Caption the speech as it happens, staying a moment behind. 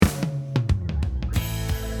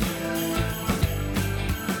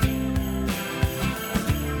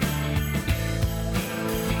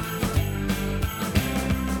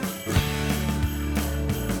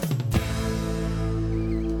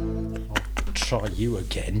try you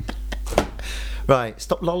again. Right,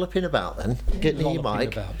 stop lolloping about then. Get near your Lolloping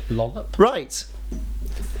mic. about. Lollop. Right.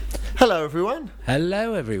 Hello, everyone.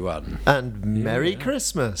 Hello, everyone. And Merry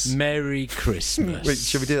Christmas. Merry Christmas. Wait,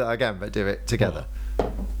 should we do that again, but do it together?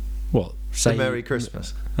 What? Say Merry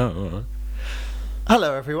Christmas. Oh, all right.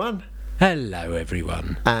 Hello, everyone. Hello,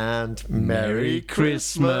 everyone. And Merry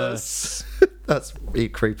Christmas. That's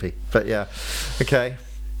creepy, but yeah. Okay.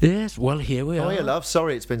 Yes, well, here we are. Oh, yeah, love.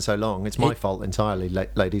 Sorry it's been so long. It's my fault entirely,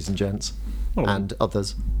 ladies and gents. Well, and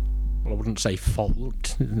others. Well, I wouldn't say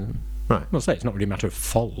fault. Right. I'll say it's not really a matter of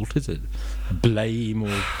fault, is it? Blame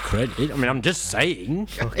or credit. I mean, I'm just saying.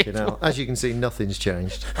 Fucking hell. As you can see, nothing's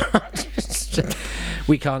changed.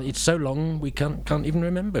 We can't. It's so long. We can't even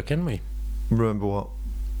remember, can we? Remember what?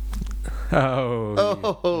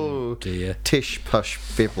 Oh dear. Tish push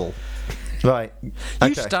fibble. Right.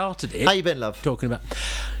 You started it. How you been, love? Talking about.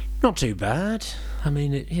 Not too bad. I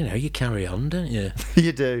mean, you carry on, don't you?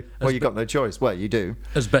 You do. Well, you got no choice. Well, you do.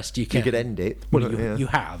 As best you can. You could end it. Well, you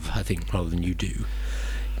have, I think, rather than you do.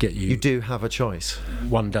 You do have a choice.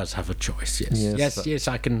 One does have a choice. Yes. Yes.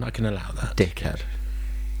 I can allow that. Dickhead.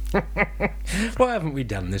 Why haven't we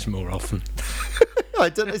done this more often? I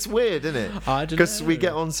don't. It's weird, isn't it? I don't know. Because we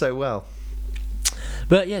get on so well.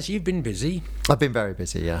 But yes, you've been busy. I've been very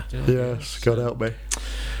busy. Yeah. Yes. God help me.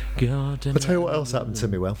 God. I'll tell you what else happened to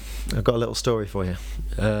me. Well, I've got a little story for you.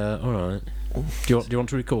 All right. Do you want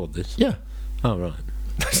to record this? Yeah. Oh,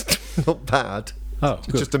 right. Not bad. Oh,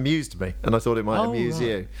 it just amused me, and I thought it might amuse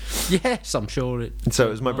you. Yes, I'm sure it. And so it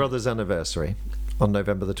was my brother's anniversary on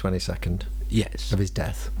November the 22nd. Yes. Of his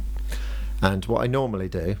death. And what I normally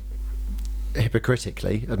do,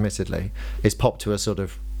 hypocritically, admittedly, is pop to a sort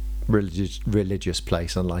of religious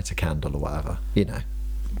place and light a candle or whatever, you know.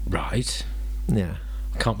 Right. Yeah.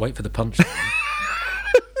 I can't wait for the punchline.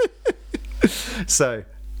 So,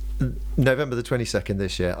 November the 22nd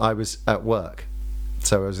this year, I was at work.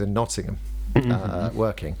 So I was in Nottingham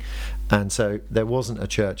working. And so there wasn't a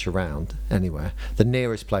church around anywhere. The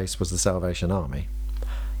nearest place was the Salvation Army.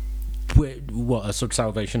 What, a sort of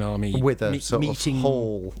Salvation Army with a sort meeting of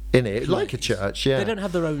hall in it, like a church. Yeah, they don't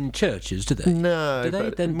have their own churches, do they? No, do they?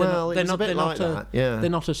 But, it was a bit like that. Yeah, they're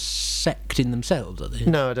not a sect in themselves, are they?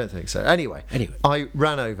 No, I don't think so. Anyway, I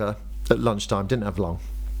ran over at lunchtime. Didn't have long,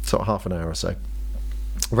 sort of half an hour or so.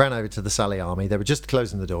 Ran over to the Sally Army. They were just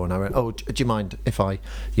closing the door, and I went, "Oh, do you mind if I,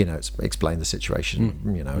 explain the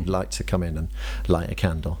situation? I'd like to come in and light a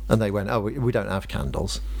candle." And they went, "Oh, we don't have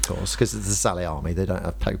candles, of course, because it's the Sally Army. They don't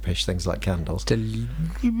have popish things like candles."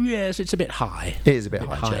 Yes, it's a bit high. It is a bit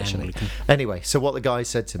high, actually. Anyway, so what the guy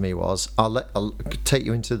said to me was, "I'll take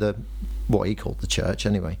you into what he called the church,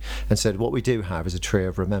 anyway," and said, "What we do have is a tree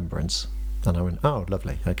of remembrance." And I went, "Oh,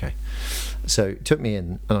 lovely, okay." So he took me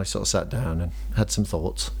in, and I sort of sat down and had some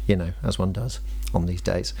thoughts, as one does on these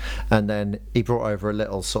days. And then he brought over a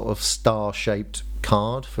little sort of star-shaped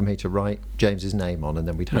card for me to write James's name on, and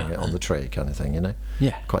then we'd hang it on the tree, kind of thing,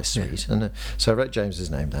 Yeah. Quite sweet. Yeah. And so I wrote James's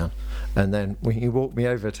name down, and then he walked me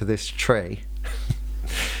over to this tree,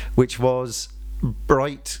 which was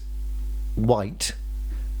bright white,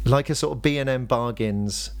 like a sort of B&M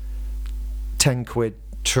Bargains 10 quid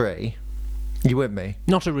tree. You with me?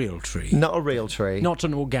 Not a real tree. Not a real tree. Not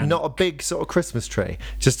an organic. Not a big sort of Christmas tree.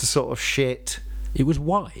 Just a sort of shit. It was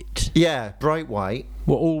white. Yeah, bright white.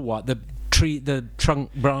 Well, all white. The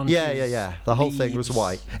trunk branches. Yeah. The whole thing was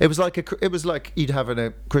white. It was like you'd have in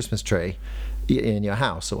a Christmas tree in your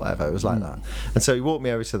house or whatever. It was like that. And so he walked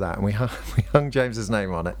me over to that, and we hung James's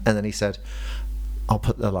name on it, and then he said, "I'll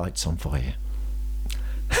put the lights on for you."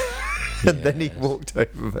 And then he walked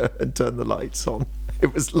over and turned the lights on.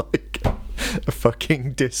 It was like a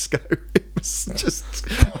fucking disco. It was just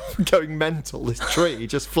going mental, this tree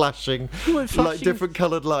just flashing like different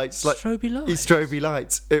coloured lights, like strobe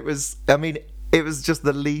lights. It was just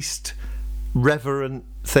the least reverent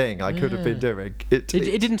thing I could have been doing. It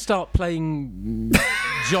didn't start playing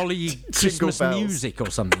jolly Christmas music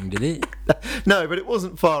or something, did it? No, but it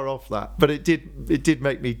wasn't far off that. But it did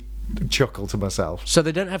make me chuckle to myself. So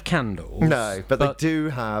they don't have candles. No, but they do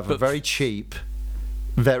have a very cheap,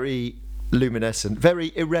 very luminescent,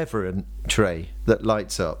 very irreverent tray that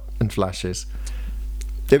lights up and flashes.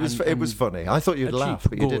 It was funny. I thought you'd laugh,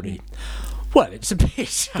 but you didn't. Well, it's a bit,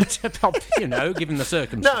 given the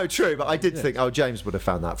circumstances. No, true, but I did think, James would have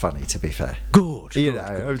found that funny, to be fair. Good.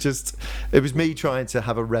 It was me trying to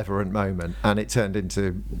have a reverent moment, and it turned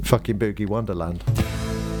into fucking Boogie Wonderland.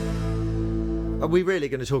 Are we really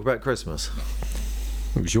going to talk about Christmas?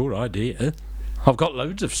 It was your idea. I've got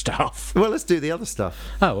loads of stuff. Well, let's do the other stuff.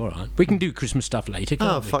 Oh, all right. We can do Christmas stuff later,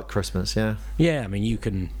 can't we? Fuck Christmas, yeah. Yeah, I mean, you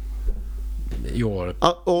can you're...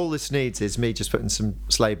 All this needs is me just putting some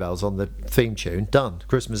sleigh bells on the theme tune. Done.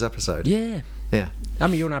 Christmas episode. Yeah. Yeah. I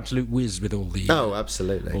mean, you're an absolute whiz with all the... Oh,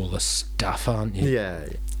 absolutely. all the stuff, aren't you? Yeah.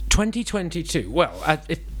 2022. Well, I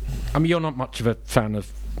mean, you're not much of a fan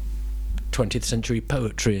of 20th century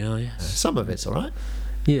poetry, are you? Some of it's all right.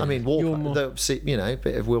 Yeah. I mean, a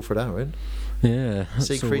bit of Wilfred Owen. Yeah.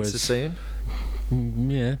 Siegfried Sassoon.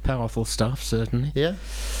 Yeah, powerful stuff, certainly. Yeah.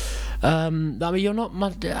 I mean, you're not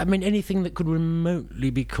much... I mean, anything that could remotely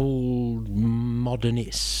be called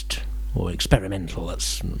modernist or experimental,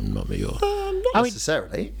 that's not your... Not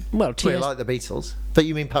necessarily. Well, We like the Beatles. But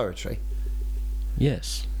you mean poetry?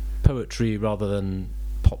 Yes. Poetry rather than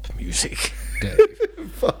pop music, Dave.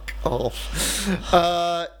 Fuck off.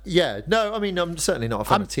 Yeah. No, I mean, I'm certainly not a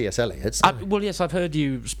fan of T.S. Eliot's. Well, yes, I've heard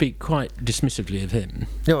you speak quite dismissively of him.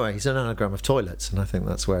 No, he's an anagram of toilets, and I think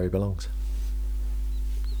that's where he belongs.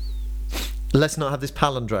 Let's not have this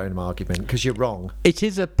palindrome argument, because you're wrong. It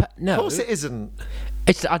is no. Of course it isn't.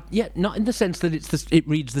 It's not in the sense that it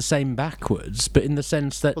reads the same backwards, but in the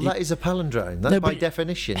sense that... Well, that is a palindrome. That's by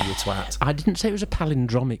definition, you twat. I didn't say it was a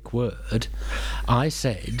palindromic word. I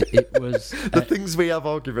said it was... The things we have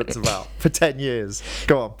arguments about for 10 years.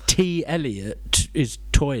 Go on. T. Eliot is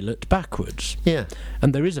toilet backwards. Yeah.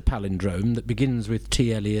 And there is a palindrome that begins with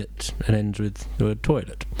T. Eliot and ends with the word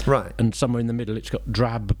toilet. Right. And somewhere in the middle it's got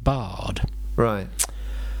drab bard. Right.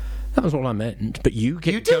 That was all I meant, but you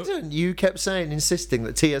didn't. You kept insisting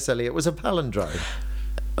that T.S. Eliot was a palindrome.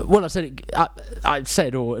 Well, I said I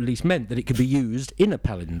said, or at least meant, that it could be used in a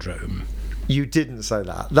palindrome. You didn't say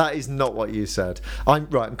that. That is not what you said. I'm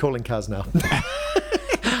calling Kaz now.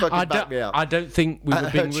 Back me up. I don't think we were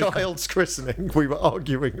At being... her child's christening, we were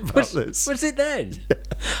arguing about this. Was it then? Yeah.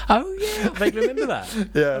 Oh, yeah, I vaguely remember that.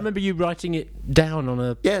 Yeah. I remember you writing it down on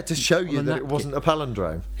a... Yeah, to show you that it wasn't a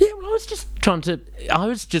palindrome. Yeah, well, I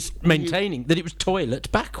was just maintaining that it was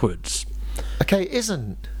toilet backwards. Okay, it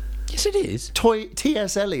isn't. Yes, it is.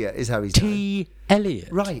 T.S. Eliot is how he's known. T. Eliot.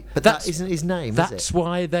 Right, but that isn't his name, that's is it?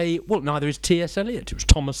 why they... Well, neither is T.S. Eliot. It was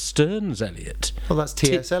Thomas Stearns Eliot. Well, that's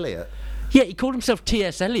T.S. Eliot. Yeah, he called himself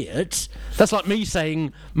T.S. Eliot. That's like me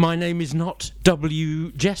saying, my name is not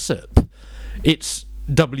W. Jessup. It's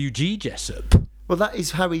W.G. Jessup. Well, that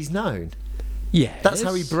is how he's known. Yeah. That's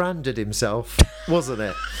how he branded himself, wasn't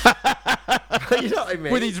it? You know what I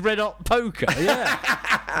mean? With his red hot poker,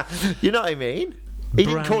 yeah. You know what I mean? He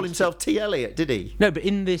didn't call himself T. Eliot, did he? No, but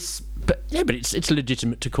in this... But it's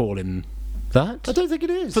legitimate to call him that. I don't think it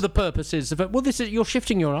is. For the purposes of... Well, you're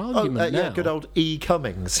shifting your argument now. Yeah, good old E.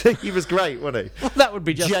 Cummings. He was great, wasn't he? Well, that would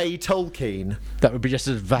be just... J. Tolkien. That would be just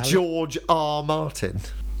as valid. George R. Martin.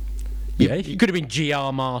 Yeah, he could have been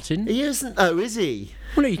G.R. Martin. He isn't, though, is he?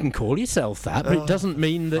 Well, no, you can call yourself that, but it doesn't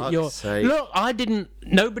mean that you're... Sake. Look,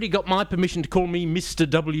 nobody got my permission to call me Mr.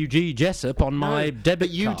 W.G. Jessup on my debit but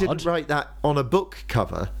you card. didn't write that on a book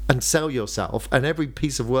cover and sell yourself, and every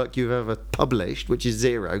piece of work you've ever published, which is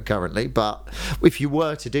 0 currently, but if you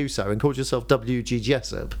were to do so and called yourself W.G.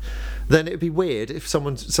 Jessup, then it'd be weird if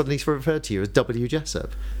someone suddenly referred to you as W.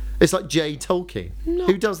 Jessup. It's like J. Tolkien. No.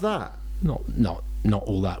 Who does that? Not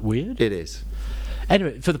all that weird. It is.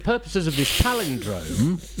 Anyway, for the purposes of this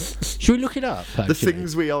palindrome, should we look it up? Actually? The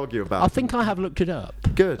things we argue about. I think I have looked it up.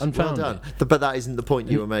 Good, and well found done. it. But that isn't the point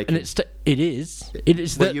you were making. And it is.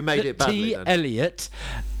 Well, you made it badly, T. then. Eliot.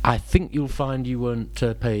 I think you'll find you weren't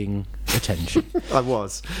paying attention. I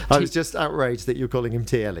was just outraged that you're calling him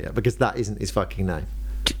T. Eliot, because that isn't his fucking name.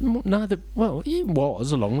 Neither. Well, he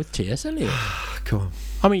was along with T.S. Eliot. Come on.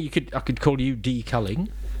 I mean, I could call you D. Culling.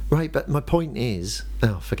 Right, but my point is...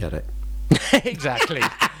 Oh, forget it. Exactly.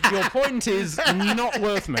 Your point is not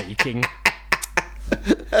worth making.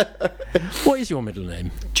 What is your middle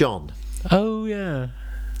name? John. Oh, yeah.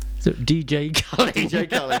 So, DJ Culling. DJ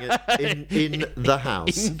Culling in the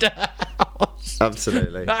house. In the house.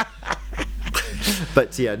 Absolutely.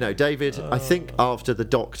 But yeah, no, David, I think after the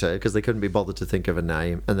Doctor, because they couldn't be bothered to think of a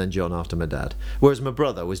name, and then John after my dad. Whereas my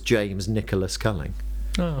brother was James Nicholas Culling.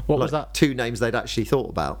 Oh, what was that? 2 names they'd actually thought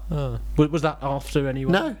about. Was that after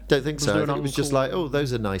anyone? No, don't think so. there I an think it was just uncle? like, oh,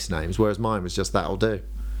 those are nice names, whereas mine was just that'll do.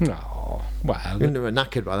 Oh, well. We were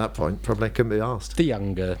knackered by that point, probably couldn't be asked. The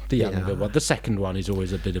younger one. The second one is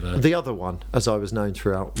always a bit of a... The other one, as I was known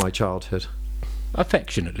throughout my childhood.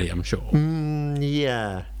 Affectionately, I'm sure.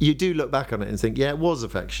 Yeah. You do look back on it and think, yeah, it was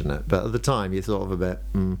affectionate, but at the time you thought of a bit,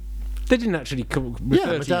 They didn't actually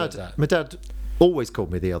refer to you as that. My dad always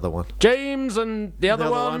called me the other one. James and the other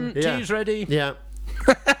one. Yeah. Tea's ready. Yeah.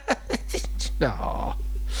 Oh.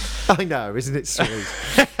 I know, isn't it sweet?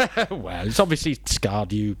 Well, it's obviously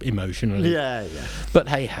scarred you emotionally. Yeah. But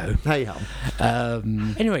hey ho. Hey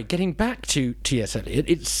hum. Anyway, getting back to T.S. Eliot,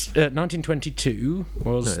 it's 1922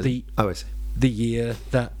 was the I see. the year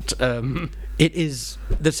that it is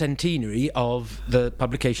the centenary of the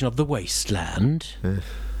publication of The Wasteland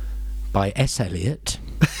by S. Eliot.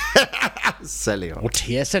 Silly. Or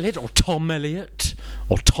T.S. Eliot, or Tom Eliot,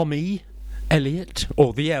 or Tommy Eliot,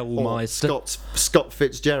 or the Elmeister. Scott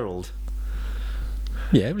Fitzgerald.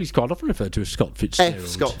 Yeah, well, he's quite often referred to as Scott Fitzgerald. F.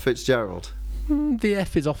 Scott Fitzgerald. The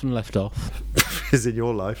F is often left off. Is in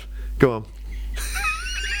your life. Go on.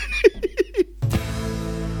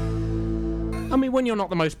 I mean, when you're not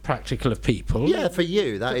the most practical of people... Yeah, for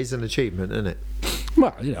you, that is an achievement, isn't it?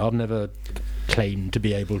 Well, I've never claimed to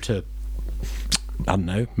be able to, I don't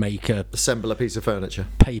know, make a Assemble a piece of furniture.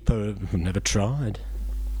 paper. I've never tried.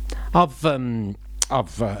 I've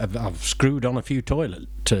screwed on a few toilet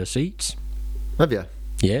seats. Have you?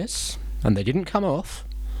 Yes, and they didn't come off.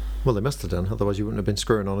 Well, they must have done, otherwise you wouldn't have been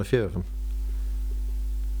screwing on a few of them.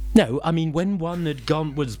 No, I mean, when one had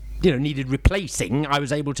gone, needed replacing, I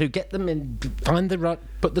was able to get them in,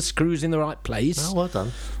 put the screws in the right place. Oh, well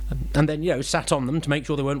done. And then, sat on them to make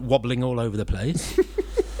sure they weren't wobbling all over the place.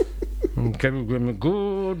 And gave them a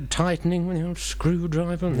good tightening,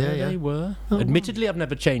 screwdriver, and there they were. Oh, Admittedly, I've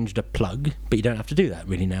never changed a plug, but you don't have to do that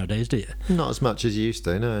really nowadays, do you? Not as much as you used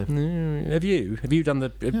to, no. Have you? Have you done the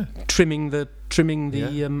trimming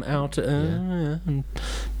the outer and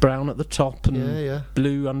brown at the top and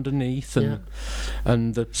blue underneath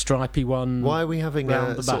and the stripy one? Why are we having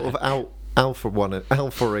round a the sort back? of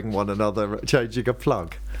alphaing one another, changing a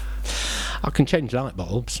plug? I can change light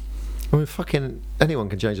bulbs. I mean, fucking anyone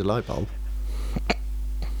can change a light bulb.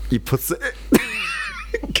 You pussy.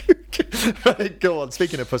 Right, go on.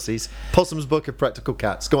 Speaking of pussies, Possum's Book of Practical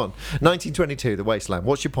Cats. Go on. 1922, The Wasteland.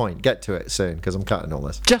 What's your point? Get to it soon, because I'm cutting all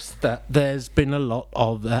this. Just that there's been a lot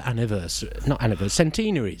of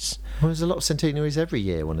centenaries. Well, there's a lot of centenaries every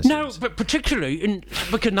year, one No, assumes. but particularly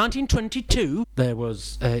because 1922 there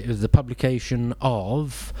was it was the publication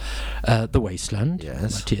of The Wasteland by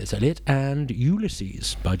T.S. Eliot and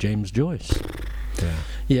Ulysses by James Joyce.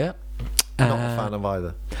 Yeah. Not a fan of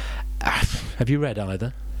either. Have you read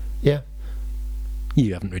either? Yeah.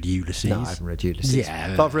 You haven't read Ulysses? No, I haven't read Ulysses.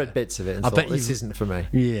 Yeah. But I've read bits of it and I thought, bet this isn't for me.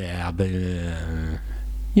 Yeah, but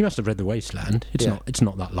you must have read The Wasteland. It's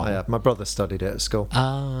not that long. I have. My brother studied it at school, so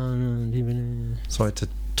I had to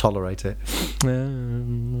tolerate it.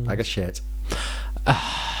 Like a shit.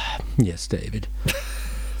 Yes, David.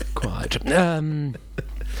 Quite.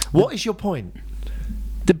 What is your point?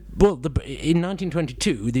 In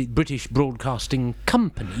 1922, the British Broadcasting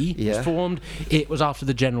Company was formed. It was after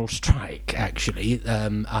the general strike, actually.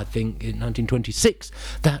 I think in 1926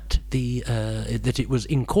 that it was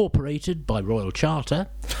incorporated by Royal Charter,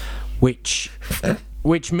 which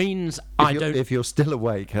means If you're still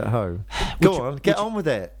awake at home, go on, get on with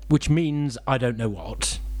it. Which means I don't know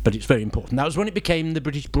what. But it's very important. That was when it became the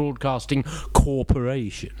British Broadcasting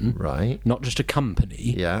Corporation. Right. Not just a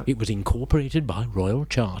company. Yeah. It was incorporated by Royal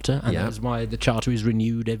Charter, and that's why the charter is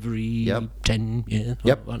renewed every 10 years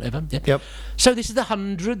or whatever. Yeah. Yep. So this is the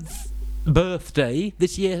 100th birthday.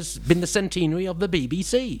 This year has been the centenary of the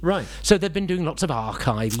BBC. Right. So they've been doing lots of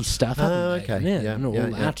archivey stuff, haven't they? Okay. And all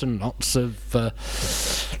that, and lots of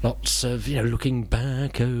looking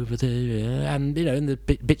back over and and the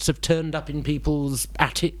bits have turned up in people's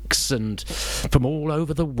attics and from all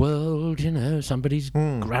over the world. Somebody's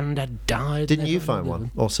granddad died. Didn't you find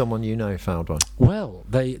one, or someone you know found one? Well,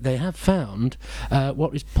 they have found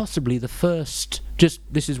what is possibly the first.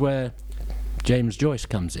 This is where James Joyce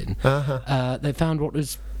comes in. They found what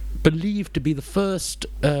was believed to be the first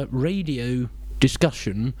radio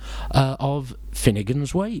discussion of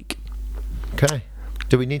Finnegan's Wake. Okay.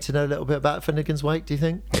 Do we need to know a little bit about Finnegan's Wake, do you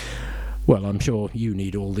think? Well, I'm sure you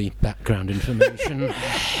need all the background information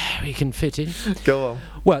we can fit in. Go on.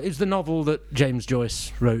 Well, it's the novel that James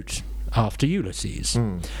Joyce wrote after Ulysses.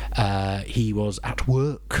 He was at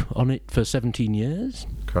work on it for 17 years.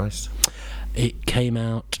 Christ. It came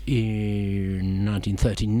out in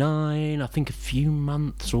 1939, I think a few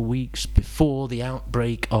months or weeks before the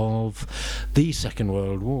outbreak of the Second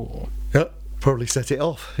World War. Yep, probably set it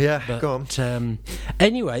off. Yeah, go on.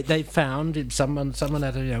 Anyway, they found someone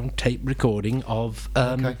had a tape recording of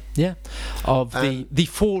the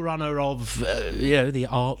forerunner of the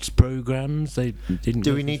arts programs. They didn't.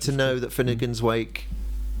 Do we need to know that Finnegan's Wake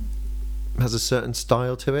has a certain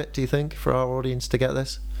style to it? Do you think, for our audience to get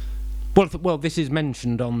this? Well, this is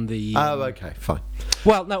mentioned on the. Oh, okay, fine.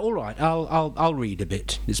 Well, no, all right. I'll read a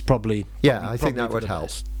bit. It's probably. Yeah, I think that would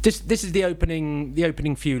help. This is the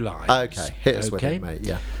opening few lines. Okay, hit us with it, mate.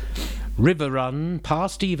 Yeah. River run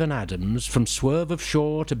past Even Adams, from swerve of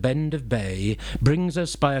shore to bend of bay, brings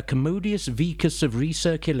us by a commodious vicus of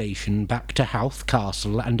recirculation back to Howth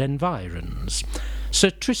Castle and environs. Sir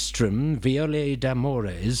Tristram Violet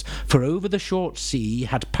d'Amores, for over the short sea,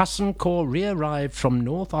 had Passancourt re-arrived from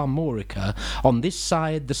North Armorica on this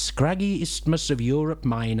side the scraggy isthmus of Europe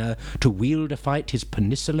Minor to wield a fight his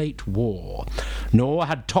peninsulate war. Nor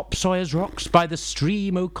had Topsawyer's rocks by the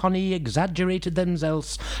stream O'Connie exaggerated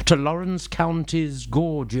themselves to Lawrence County's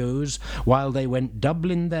gorgios, while they went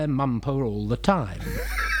doubling their mumper all the time.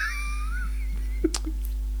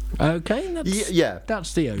 Okay,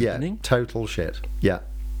 that's the opening. Yeah, total shit. Yeah.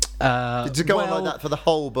 Did it go on like that for the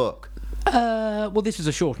whole book? Well, this is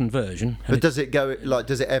a shortened version. But does it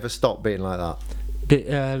ever stop being like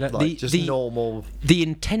that? Normal. The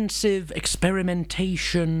intensive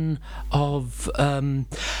experimentation of,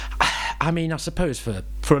 I suppose for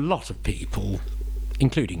a lot of people,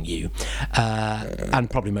 including you,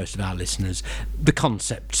 and probably most of our listeners, the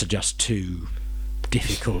concepts are just too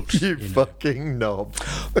difficult. You fucking knob.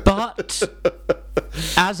 But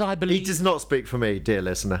as I believe, he does not speak for me, dear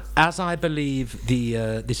listener. As I believe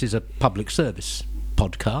this is a public service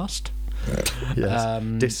podcast. Yes.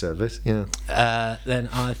 Disservice. Yeah. Then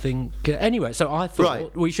I think anyway. So I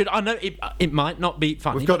thought we should. I know it might not be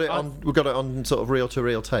funny. We've got it on sort of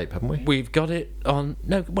reel-to-reel tape, haven't we? We've got it on.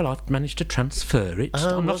 No, well, I've managed to transfer it.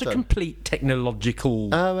 I'm not a complete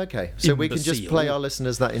technological. Oh, okay. So we can just play our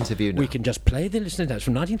listeners that interview now. We can just play the listeners. That's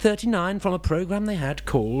from 1939, from a programme they had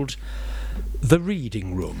called The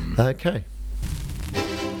Reading Room. Okay.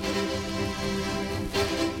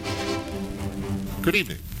 Good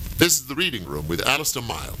evening. This is The Reading Room with Alistair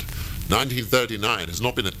Mild. 1939 has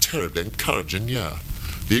not been a terribly encouraging year.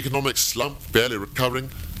 The economic slump barely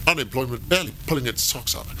recovering, unemployment barely pulling its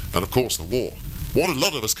socks up, and of course the war. What a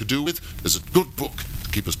lot of us could do with is a good book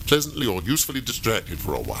to keep us pleasantly or usefully distracted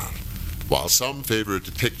for a while. While some favour a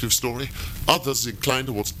detective story, others incline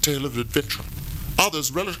towards a tale of adventure.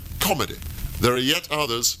 Others relish comedy. There are yet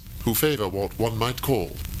others who favour what one might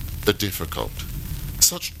call the difficult.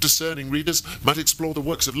 Such discerning readers might explore the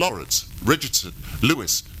works of Lawrence, Richardson,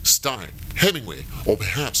 Lewis, Stein, Hemingway, or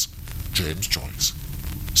perhaps James Joyce.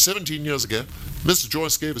 17 years ago, Mr.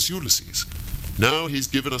 Joyce gave us Ulysses. Now he's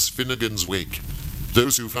given us Finnegan's Wake.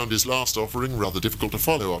 Those who found his last offering rather difficult to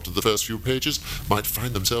follow after the first few pages might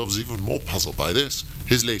find themselves even more puzzled by this,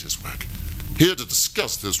 his latest work. Here to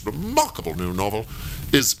discuss this remarkable new novel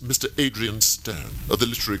is Mr. Adrian Stern of the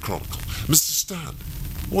Literary Chronicle. Mr. Stern,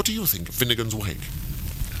 what do you think of Finnegan's Wake?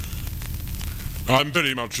 I'm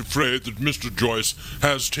very much afraid that Mr. Joyce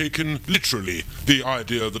has taken literally the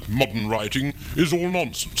idea that modern writing is all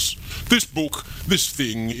nonsense. This book, this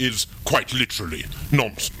thing, is quite literally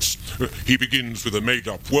nonsense. He begins with a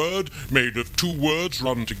made-up word, made of two words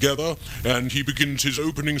run together, and he begins his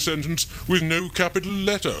opening sentence with no capital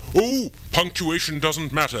letter. Oh, punctuation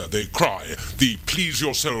doesn't matter, they cry, the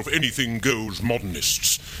please-yourself-anything-goes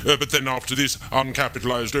modernists. But then after this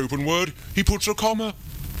uncapitalized open word, he puts a comma.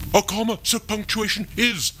 A comma, so punctuation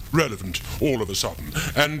is relevant all of a sudden.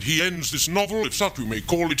 And he ends this novel, if such we may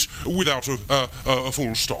call it, without a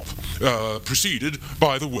full stop, preceded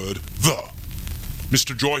by the word the.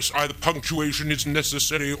 Mr. Joyce, either punctuation is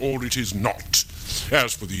necessary or it is not.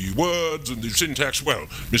 As for the words and the syntax, well,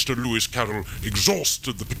 Mr. Lewis Carroll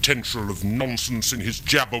exhausted the potential of nonsense in his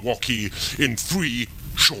Jabberwocky in 3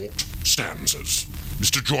 short stanzas.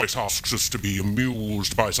 Mr. Joyce asks us to be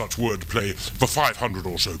amused by such wordplay for 500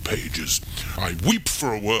 or so pages. I weep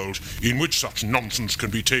for a world in which such nonsense can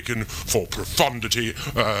be taken for profundity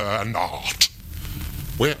and art.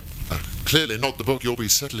 Well, clearly not the book you'll be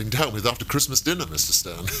settling down with after Christmas dinner, Mr.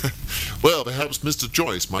 Stern. Well, perhaps Mr.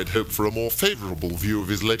 Joyce might hope for a more favourable view of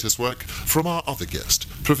his latest work from our other guest,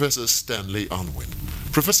 Professor Stanley Unwin.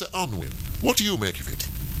 Professor Unwin, what do you make of it?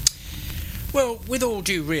 Well, with all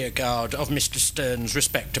due regard of Mr. Stern's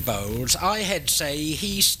respectables, I had say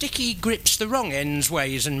he sticky grips the wrong ends,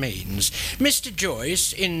 ways and means. Mr.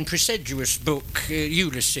 Joyce, in preciduous book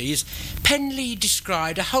Ulysses, penly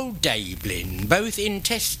described a whole dablin, both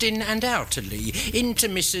intestine and outerly,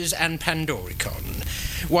 intermisses and Pandoricon.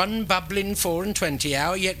 One bubbling 24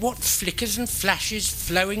 hour, yet what flickers and flashes,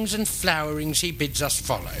 flowings and flowerings he bids us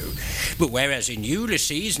follow. But whereas in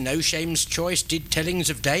Ulysses, no shame's choice did tellings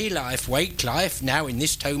of day life, wake life, now in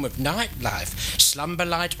this tome of night life, slumber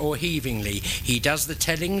light or heavingly, he does the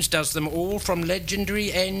tellings, does them all from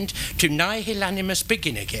legendary end to nihil animus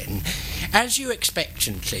begin again. As you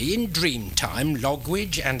expectantly, in dreamtime,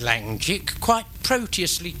 Logwidge and Langic quite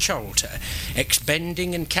proteously cholter,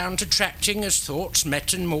 expending and countertracting as thoughts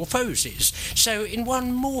metamorphoses. So, in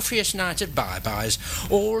one Morpheus night of bye-byes,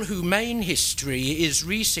 all humane history is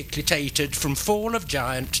recyclitated from fall of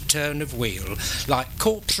giant to turn of wheel, like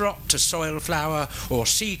corpse rot to soil flower, or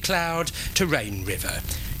sea cloud to rain river.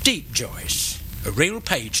 Deep Joyce, a real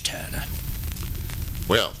page-turner.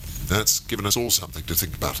 Well, that's given us all something to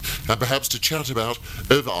think about, and perhaps to chat about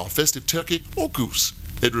over our festive turkey or goose.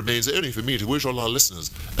 It remains only for me to wish all our listeners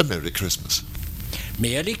a Merry Christmas.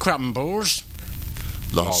 Merely crumbles.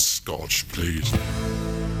 Last Scotch, please.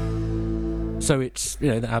 So it's,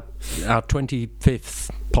 our 25th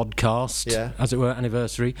podcast, as it were,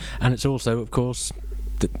 anniversary, and it's also, of course,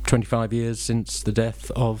 the 25 years since the death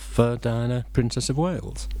of Diana, Princess of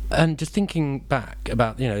Wales. And just thinking back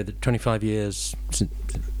about, the 25 years since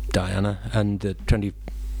Diana and the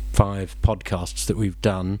 25 podcasts that we've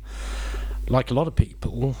done, like a lot of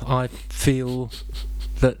people, I feel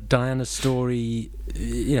that Diana's story,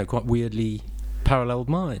 quite weirdly paralleled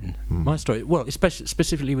mine. My story. Well, especially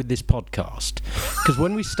specifically with this podcast, because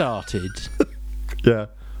when we started,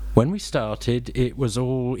 it was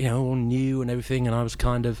all all new and everything, and I was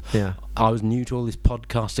I was new to all this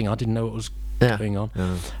podcasting. I didn't know what was going on,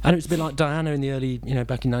 and it was a bit like Diana in the early,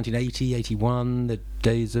 back in 1980, 81, the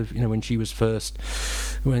days of when she was first,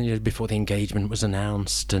 before the engagement was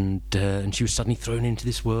announced, and she was suddenly thrown into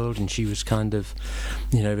this world, and she was kind of,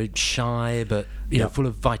 shy but full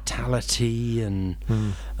of vitality and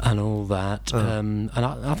all that, and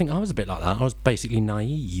I think I was a bit like that. I was basically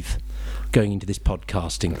naive going into this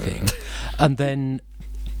podcasting thing, and then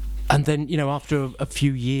after a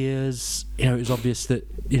few years, it was obvious that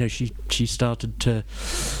she started to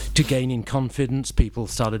gain in confidence. People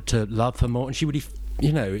started to love her more, and she would,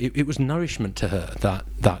 it was nourishment to her,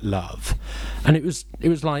 that love, and it was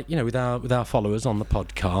like with our followers on the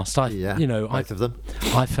podcast. Both of them.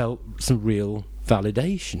 I felt some real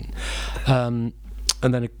validation, and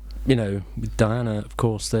then with Diana, of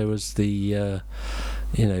course, there was the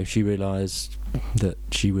she realised that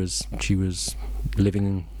she was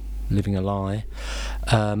living a lie,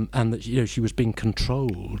 and that she was being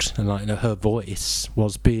controlled, and her voice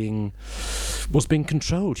was being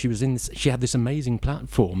controlled. She was she had this amazing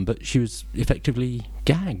platform, but she was effectively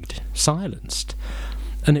gagged, silenced,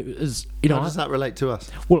 and it was How does that relate to us?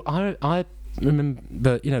 Well, I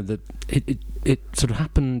remember it sort of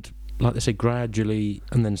happened, like they say, gradually,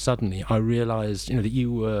 and then suddenly I realised that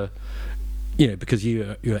you were because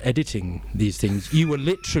you were editing these things, you were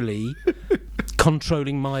literally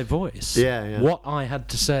controlling my voice. What I had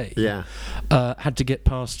to say had to get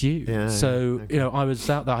past you. So I was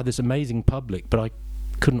out there, I had this amazing public, but I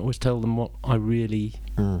couldn't always tell them what I really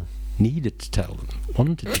needed to tell them,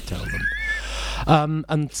 wanted to tell them.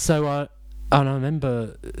 And I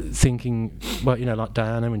remember thinking, well, like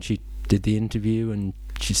Diana, when she did the interview and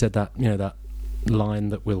she said that that line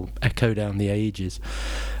that will echo down the ages,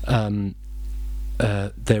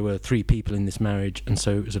 there were 3 people in this marriage, and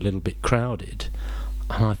so it was a little bit crowded.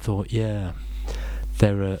 And I thought, there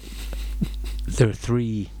are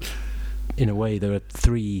 3, in a way, there are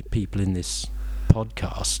 3 people in this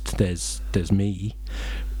podcast. There's me,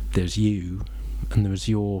 there's you, and there was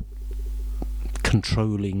your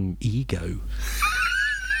controlling ego.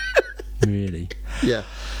 Really. Yeah.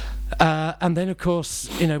 And then, of course,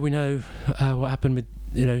 we know what happened with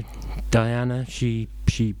Diana. She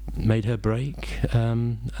made her break,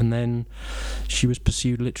 and then she was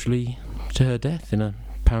pursued literally to her death in a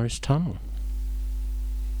Paris tunnel.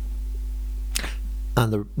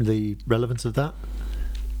 And the relevance of that?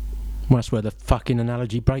 Well, that's where the fucking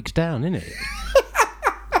analogy breaks down, isn't it?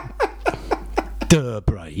 Duh,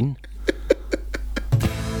 brain.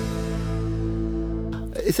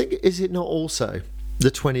 I think, is it not also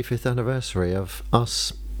the 25th anniversary of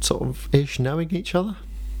us sort of ish knowing each other?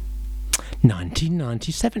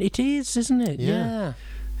 1997, it is, isn't it? Yeah.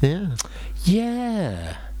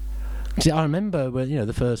 See, I remember when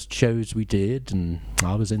the first shows we did, and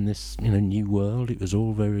I was in this new world. It was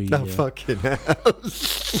all very. Fucking hell!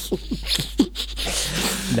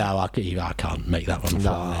 No, I can't make that one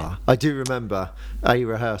fly. I do remember a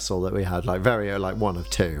rehearsal that we had, like very like 1 of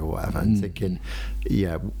 2 or whatever, and thinking,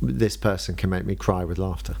 this person can make me cry with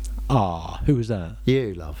laughter. Who was that?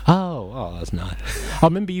 You, love. Oh, that's nice. I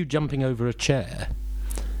remember you jumping over a chair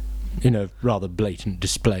in a rather blatant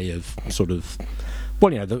display of sort of,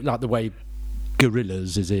 well, like the way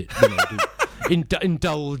gorillas, is it?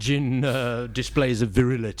 Indulge in displays of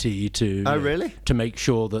virility to. Oh, really? To make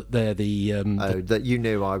sure that they're the. That you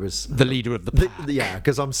knew I was the leader of the pack.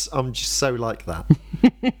 Because I'm just so like that.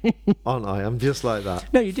 Aren't I? I'm just like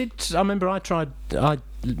that. No, you did. I remember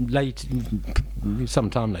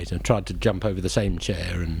sometime later, tried to jump over the same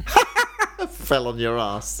chair and... Fell on your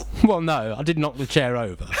ass. Well, no, I did knock the chair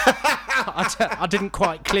over. I didn't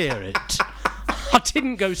quite clear it. I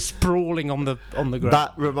didn't go sprawling on the ground.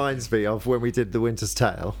 That reminds me of when we did The Winter's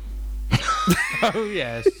Tale. Oh,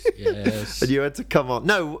 yes. And you had to come on.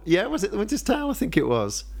 No, yeah, was it The Winter's Tale? I think it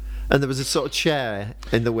was. And there was a sort of chair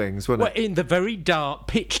in the wings, wasn't it? Well, in the very dark,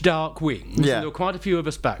 pitch dark wings. Yeah. There were quite a few of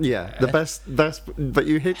us back Yeah, there. the best, but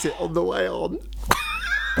you hit it on the way on.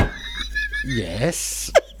 Yes.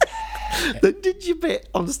 Then did your bit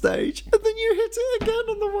on stage, and then you hit it again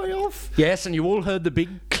on the way off. Yes, and you all heard the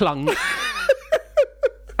big clunk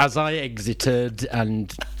as I exited,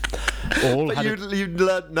 and all But had you'd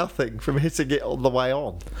learnt nothing from hitting it on the way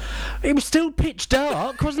on. It was still pitch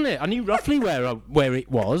dark, wasn't it? I knew roughly where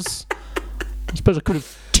it was. I suppose I could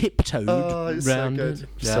have tiptoed It's round so good. it.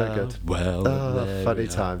 So good. Well, there Funny we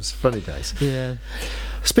are. times, funny days. Yeah.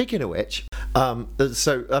 Speaking of which,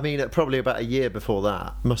 so I mean, probably about a year before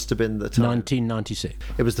that must have been the time. 1996.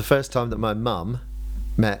 It was the first time that my mum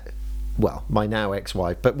met, well, my now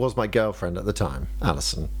ex-wife, but was my girlfriend at the time,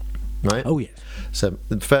 Alison. Right? Oh, yes. So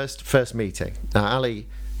the first meeting. Now, Ali.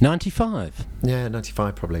 95. Yeah,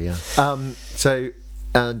 95 probably. Yeah.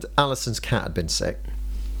 And Alison's cat had been sick.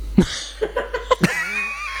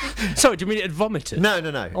 Sorry, do you mean it had vomited? No. On the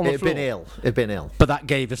It had been floor? ill. It'd been ill. But that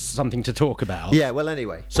gave us something to talk about. Yeah. Well,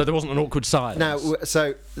 anyway. So there wasn't an awkward silence. Now,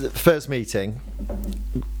 so the first meeting,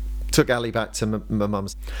 took Ali back to my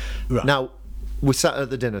mum's. Right. Now, we sat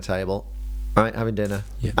at the dinner table, right, having dinner.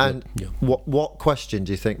 Yeah, and yeah. what question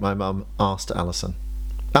do you think my mum asked Alison?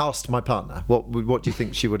 Asked my partner. What do you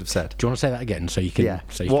think she would have said? Do you want to say that again so you can... Yeah.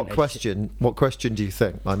 So you What can question do you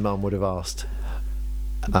think my mum would have asked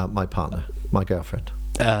my partner, my girlfriend?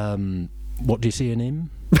 What do you see in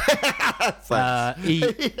him?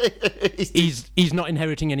 He's not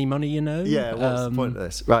inheriting any money, you know. Yeah, what's the point of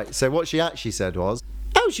this? Right, so what she actually said was,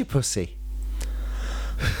 how's your pussy?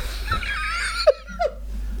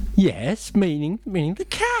 Yes, meaning the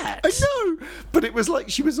cat. I know, but it was like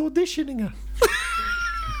she was auditioning her.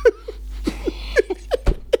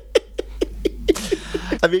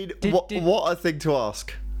 I mean, what a thing to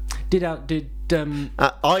ask.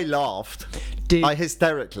 I laughed. I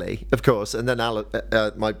hysterically, of course, and then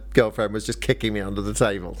my girlfriend was just kicking me under the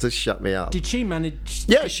table to shut me up. Did she manage?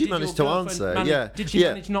 Yeah, she managed to answer. Yeah. Did she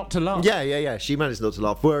manage not to laugh? Yeah. She managed not to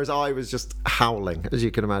laugh, whereas I was just howling, as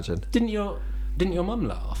you can imagine. Didn't your mum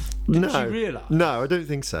laugh? Didn't she realise? No, I don't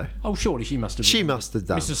think so. Oh, surely she must have. She must have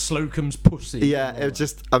done. Mrs. Slocum's pussy. Yeah, it was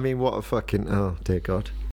just. I mean, what a fucking. Oh dear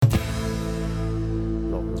God.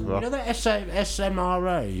 You know that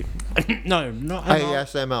SMRA? No, not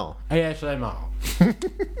ASMR. ASMR.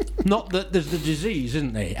 Not that there's the disease,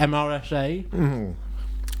 isn't there? MRSA. Mm-hmm.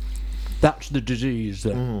 That's the disease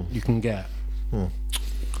that you can get,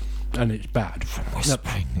 and it's bad.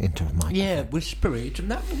 Whispering into a microphone. Yeah, whisper it,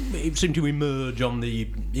 and it seemed to emerge on the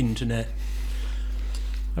internet.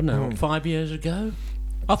 I don't know, 5 years ago.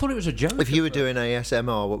 I thought it was a joke. If you were doing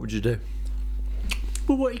ASMR, what would you do?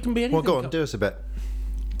 Well, it can be anything. Well, go on, do us a bit.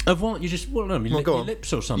 Of what? You just, well, no, you lick your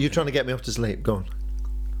lips or something. You're trying to get me off to sleep. Go on.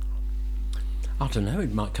 I don't know,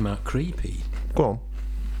 it might come out creepy. Go on.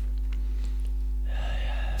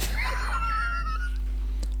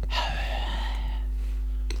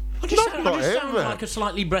 I just sound like a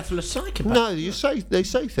slightly breathless psychopath. No, they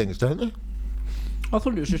say things, don't they? I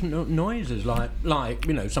thought it was just noises like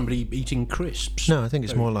somebody eating crisps. No, I think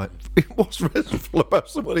it's more like what's restful about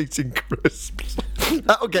someone eating crisps?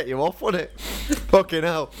 That'll get you off, won't it? Fucking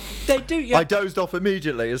hell. They do. Yeah. I dozed off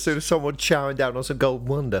immediately as soon as someone chowing down on some Golden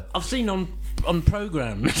Wonder. I've seen on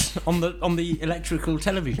programmes on the electrical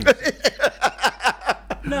television.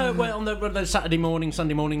 No, well, on the Saturday morning,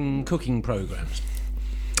 Sunday morning cooking programmes.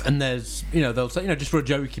 And there's, they'll say, just for a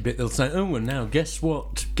jokey bit, they'll say, oh, and now guess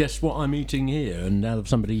what I'm eating here? And now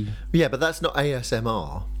somebody... Yeah, but that's not ASMR.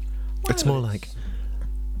 Well, it's more like,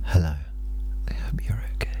 hello, I hope you're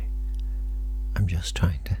okay. I'm just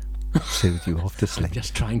trying to soothe you off to sleep. I'm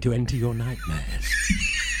just trying to enter your nightmares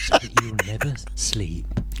so that you'll never sleep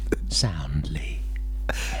soundly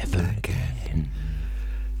ever again.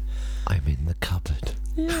 I'm in the cupboard.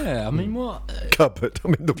 Yeah, I mean, what? Cupboard.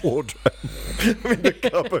 I'm in the wardrobe. I'm in the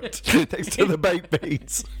cupboard next to the baked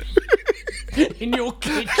beans. In your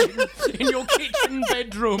kitchen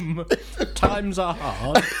bedroom. Times are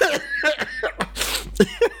hard.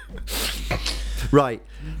 Right.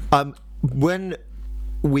 When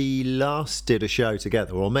we last did a show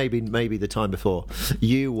together, or maybe the time before,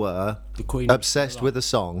 you were the Queen obsessed with a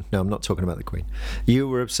song. No, I'm not talking about the Queen. You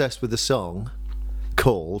were obsessed with a song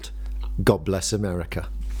called God Bless America.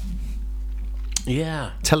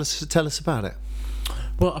 Yeah. Tell us about it.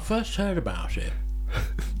 Well, I first heard about it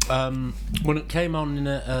when it came on in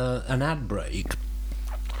an ad break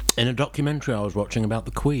in a documentary I was watching about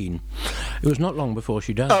the Queen. It was not long before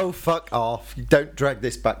she died. Oh, fuck off. Don't drag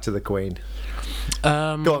this back to the Queen. Go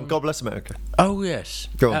on, God Bless America. Oh, yes.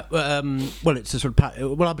 Go on. Well, it's a sort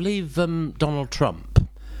of... well, I believe Donald Trump.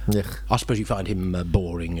 Yeah. I suppose you find him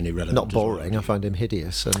boring and irrelevant. Not as well, boring, do I you? find him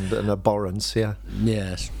hideous and abhorrence, yeah.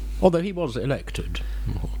 Yes. Although he was elected.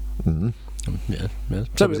 Mm-hmm. Yes.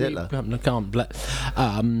 So was Hitler. I can't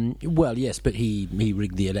well, yes, but he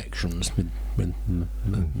rigged the elections.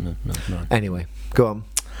 Anyway, go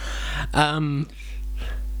on.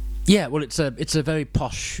 Yeah, well, it's a very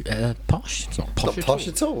posh. Posh? It's not posh. Not posh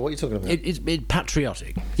at all. What are you talking about? It's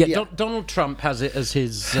patriotic. Yeah, Yeah. Donald Trump has it as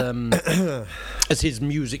his as his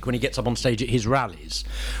music when he gets up on stage at his rallies,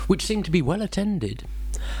 which seem to be well attended,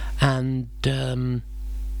 and.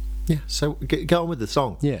 Yeah, so go on with the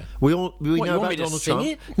song. Yeah. We What, know you want about me to Donald sing Trump.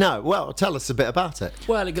 it? No, well, tell us a bit about it.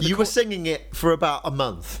 Well, you were singing it for about a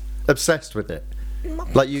month, obsessed with it.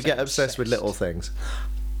 Like you get obsessed with little things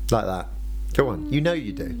like that. Go on, you know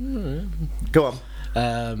you do. Go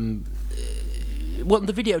on. Well,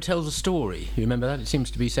 the video tells a story. You remember that? It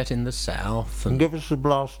seems to be set in the South. And Give us a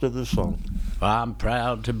blast of the song. I'm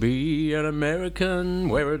proud to be an American,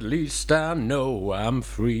 where at least I know I'm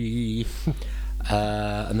free.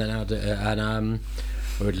 And then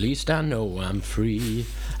or at least I know I'm free,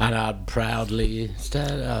 and I'd proudly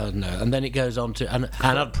stand. Oh no! And then it goes on to, and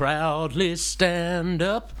I'd proudly stand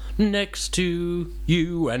up next to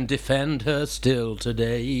you and defend her still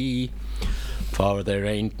today. For there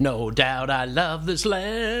ain't no doubt I love this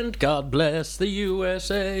land. God bless the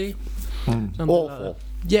USA. Awful.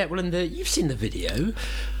 Yeah, well, you've seen the video.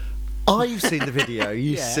 I've seen the video,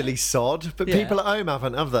 you Yeah. silly sod, but Yeah. people at home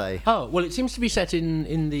haven't, have they? Oh well, it seems to be set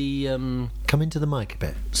in the Come into the mic a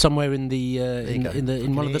bit. somewhere in the you go. in I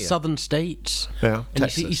can one of the hear you. southern states. Yeah, and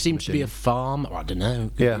Texas, he seems to be a machine. farmer. I don't know.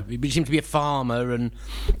 Yeah. He seems to be a farmer, and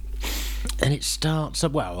it starts.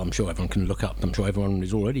 Well, I'm sure everyone can look up. I'm sure everyone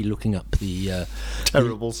is already looking up the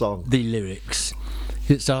Terrible song. the lyrics.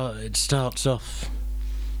 It starts off.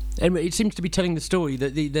 Anyway, it seems to be telling the story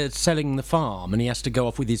that they're selling the farm, and he has to go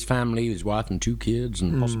off with his family, his wife and 2 kids,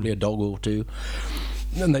 and possibly a dog or 2.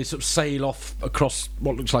 And they sort of sail off across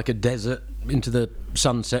what looks like a desert into the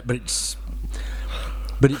sunset, but it's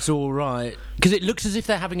all right because it looks as if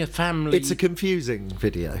they're having a family. It's a confusing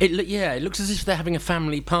video. It looks as if they're having a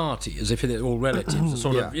family party, as if they're all relatives. A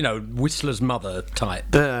sort of, Yeah. Whistler's mother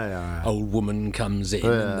type. Yeah. Old woman comes in,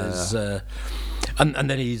 Yeah. and there's, and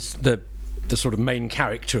then he's the sort of main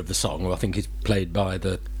character of the song, who I think is played by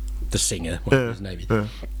the singer, whatever his name is.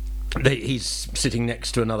 He's sitting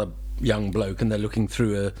next to another young bloke, and they're looking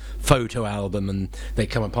through a photo album, and they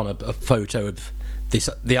come upon a photo of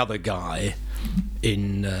the other guy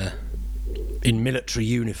in military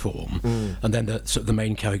uniform, and then the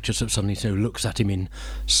main character suddenly looks at him in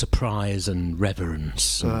surprise and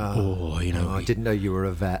reverence. And, I didn't know you were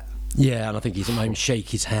a vet. Yeah, and I think he's made him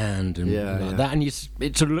shake his hand and like that, and it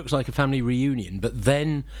sort of looks like a family reunion. But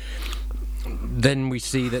then we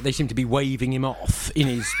see that they seem to be waving him off in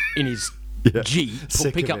his Jeep or Sick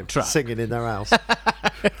of pickup him truck. singing in their house.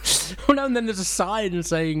 Well, no, and then there's a sign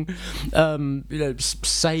saying,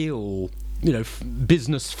 sale,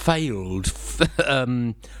 business failed,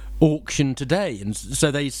 auction today, and so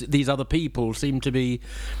these other people seem to be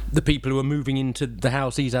the people who are moving into the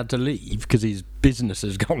house he's had to leave because his business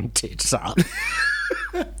has gone tits up.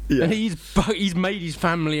 Yeah. And he's made his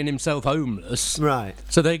family and himself homeless. Right.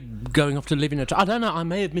 So they're going off to live in a. I don't know. I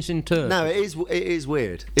may have misinterpreted. No, it is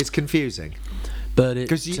weird. It's confusing but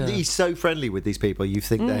because he's so friendly with these people. You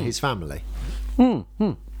think they're his family.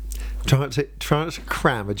 Trying to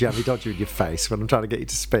cram a jammy dodger in your face when I'm trying to get you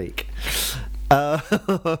to speak. Yeah,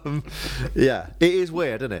 it is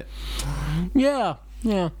weird, isn't it? Yeah.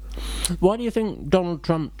 Why do you think Donald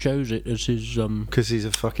Trump chose it as his Because he's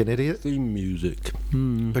a fucking idiot. theme music?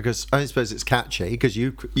 Because I suppose it's catchy. Because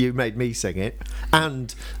you made me sing it,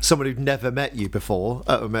 and someone who'd never met you before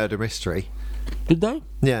at a murder mystery. Did they?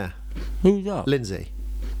 Yeah, Who's that? Lindsay.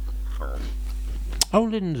 Oh,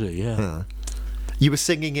 Lindsay. Yeah. You were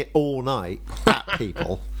singing it all night at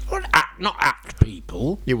people. Well, not at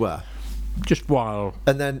people. You were. Just while.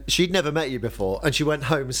 And then she'd never met you before, and she went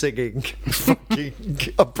home singing fucking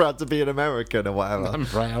I'm proud to be an American or whatever. I'm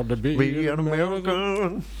proud to be An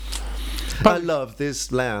American. I love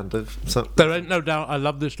this land of some. There ain't no doubt I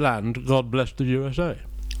love this land. God bless the USA.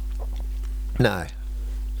 No.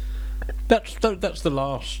 That's the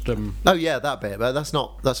last. Oh yeah, that bit, but that's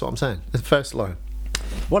what I'm saying. The first line.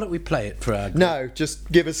 Why don't we play it for our No, just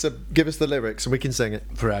give us the lyrics and we can sing it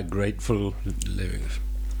for our grateful lyrics.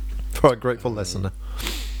 for our grateful listener.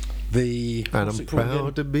 And I'm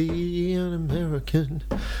proud to be an American,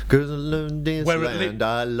 'cause I love this land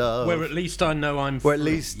I love. Where at least I know I'm free. Where at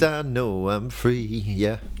least I know I'm free,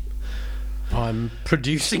 yeah. I'm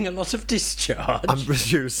producing a lot of discharge. I'm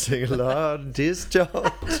producing a lot of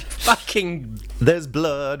discharge. Fucking... There's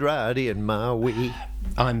blood right in my wee.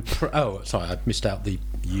 Oh, sorry, I missed out the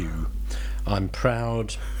U. I'm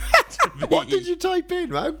proud... What did you type in?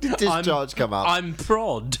 How did discharge come up? I'm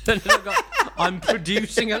prod. I'm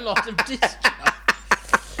producing a lot of discharge.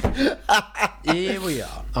 Here we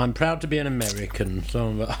are. I'm proud to be an American. So,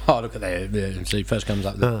 look at there. See, first comes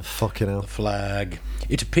up the fucking hell. Flag.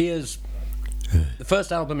 It appears... The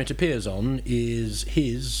first album it appears on is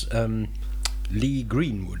his Lee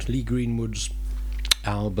Greenwood. Lee Greenwood's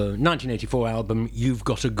album, 1984 album, You've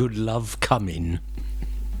Got a Good Love Coming.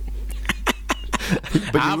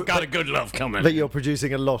 I've got a good love coming. But you're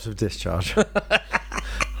producing a lot of discharge.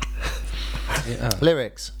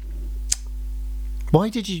 Lyrics. Why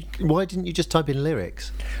didn't you just type in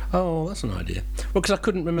lyrics? Oh, that's an idea. Well, because I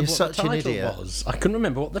couldn't remember what the title was. I couldn't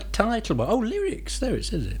remember what the title was. Oh, lyrics. There it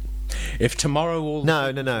says it. If tomorrow all... No,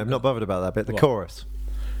 I'm not bothered about that bit. The chorus.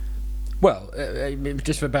 Well,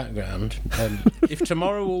 just for background, if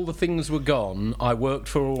tomorrow all the things were gone, I worked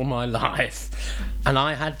for all my life, and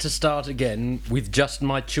I had to start again with just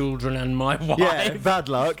my children and my wife. Yeah, bad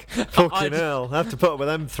luck. Fucking hell. I have to put up with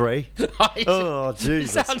them three. Oh,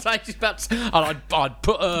 Jesus. It sounds like I'd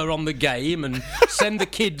put her on the game and send the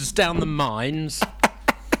kids down the mines.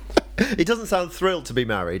 He doesn't sound thrilled to be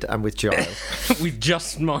married and with child. With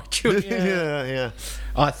just my children. Yeah.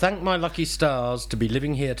 I thank my lucky stars to be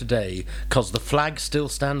living here today, 'cause the flag still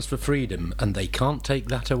stands for freedom, and they can't take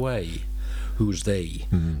that away. Who's they?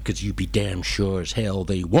 'Cause you be damn sure as hell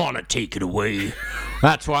they want to take it away.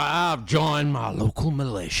 That's why I've joined my local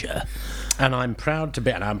militia. And I'm proud to be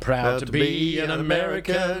an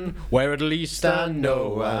American, where at least I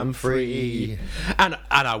know I'm free. And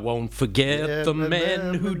I won't forget the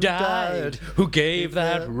men who died, who gave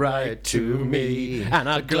that right to me. And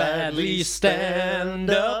I'll gladly stand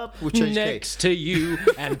up next to you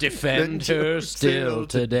and defend her still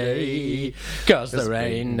today. 'Cause there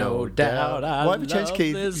ain't no doubt I love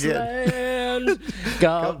this land.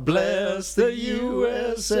 God bless the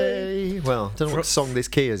USA. Well, I don't know what song this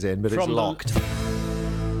key is in, but it's locked.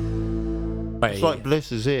 It's like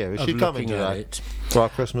Bliss is here. Is she coming today? For our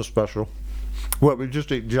Christmas special. Well, we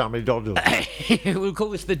just eat Jammy Dodger. We'll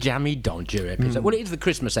call this the Jammy Dodger episode. Well, it is the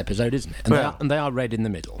Christmas episode, isn't it? And they are red in the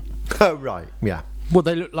middle. Oh, right, yeah. Well,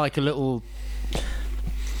 they look like a little...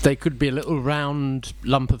 They could be a little round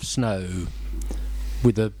lump of snow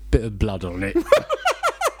with a bit of blood on it.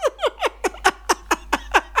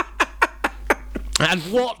 And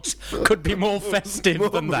what could be more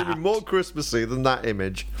festive than that? More Christmassy than that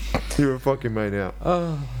image. You're a fucking maniac.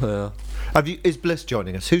 Oh, yeah. Is Bliss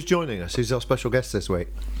joining us? Who's joining us? Who's our special guest this week?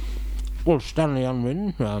 Well, Stanley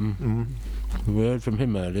Unwin. We heard from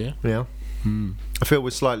him earlier. Yeah. I feel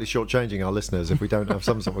we're slightly shortchanging our listeners if we don't have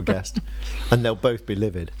some sort of guest. And they'll both be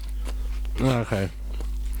livid. Okay.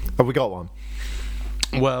 Have we got one?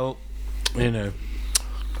 Well, you know...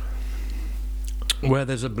 Where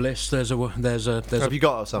there's a bliss, there's a Have you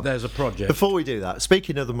got something? There's a project. Before we do that,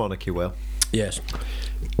 speaking of the monarchy, Will. Yes.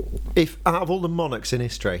 If out of all the monarchs in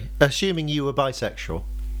history, assuming you were bisexual,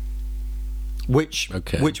 which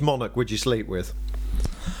monarch would you sleep with?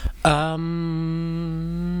 Are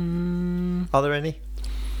there any?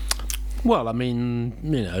 Well, I mean,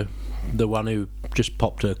 you know, the one who just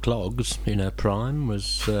popped her clogs in her prime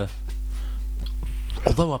was.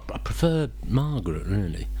 Although I prefer Margaret,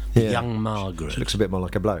 really. Young Margaret. She looks a bit more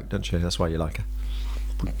like a bloke, doesn't she? That's why you like her.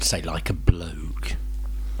 I wouldn't say like a bloke.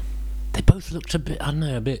 They both looked a bit, I don't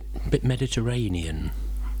know, a bit Mediterranean.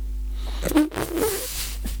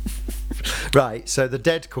 Right, so the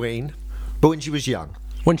dead queen, but when she was young?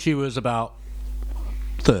 When she was about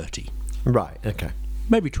 30. Right, okay.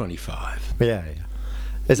 Maybe 25. Yeah.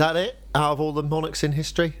 Is that it? Out of all the monarchs in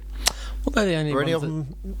history? Well, they're the only Were any of ones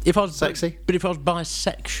them if I was sexy? But if I was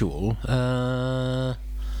bisexual,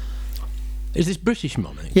 is this British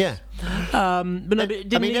monarch? Yeah. But no,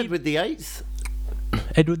 Edward the Eighth.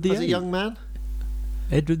 Edward the As Eighth. a young man.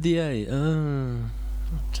 Edward the Eighth. I don't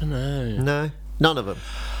know. No, none of them.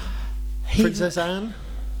 Princess Anne.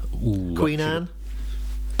 Ooh, Queen Anne.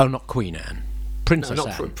 Oh, not Queen Anne. Princess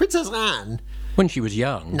Anne. Princess Anne. When she was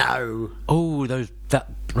young. No. Oh, that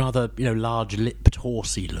rather large-lipped,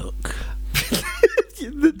 horsey look.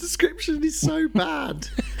 The description is so bad.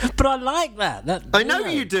 But I like that. I know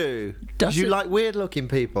you do. Does you it? like weird-looking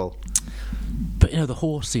people? But, the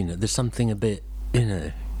horse in it, there's something a bit,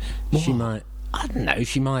 she might... I don't know,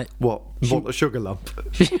 she might... What? Want a sugar lump?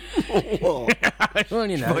 What? Well,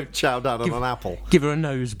 She might chow down on an apple. give her a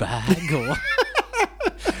nose bag, or...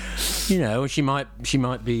 or she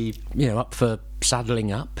might be, up for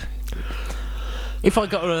saddling up. If I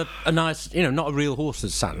got her a nice, not a real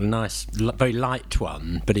horse's saddle, a nice, very light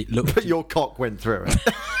one, but it looked... But your cock went through it.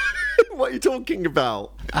 What are you talking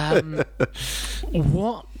about?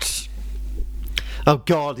 What? Oh,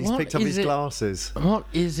 God, he's What picked up is his it? glasses. What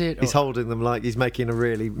is it? He's holding them like he's making a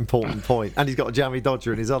really important point. And he's got a jammy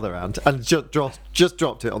dodger in his other hand and just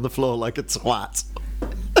dropped it on the floor like a twat.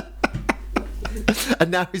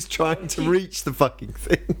 And now he's trying to reach the fucking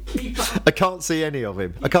thing. I can't see any of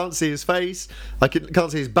him. I can't see his face. I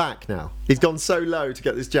can't see his back now. He's gone so low to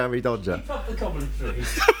get this jammy dodger. Keep up the commentary.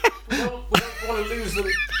 we don't want to lose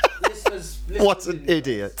the listeners. What an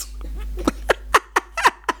idiot.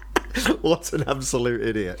 What an absolute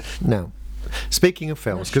idiot. Now, speaking of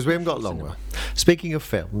films, because we haven't got long way. Speaking of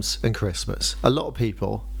films and Christmas, a lot of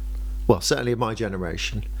people, well, certainly in my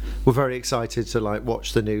generation, were very excited to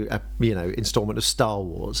watch the new, instalment of Star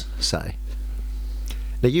Wars, say.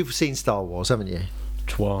 Now, you've seen Star Wars, haven't you?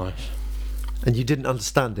 Twice. And you didn't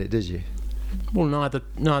understand it, did you? Well,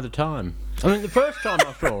 neither time. I mean, the first time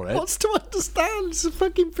I saw it... What's to understand? It's a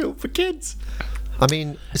fucking film for kids. I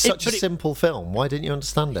mean, it's such a simple film. Why didn't you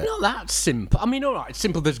understand it? Not that simple. I mean, all right, it's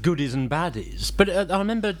simple. There's goodies and baddies, but I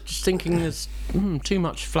remember just thinking there's too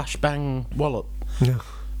much flashbang wallop. Yeah.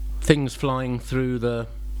 Things flying through the...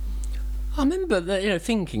 I remember that,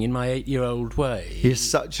 thinking in my 8-year-old way. You're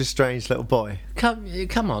such a strange little boy.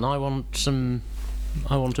 Come on, I want some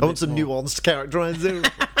nuanced characterisation.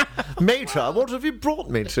 Mater, what have you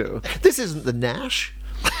brought me to? This isn't the Nash.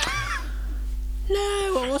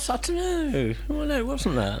 No, well, I don't know. Well, no, it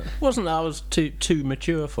wasn't that. It wasn't that I was too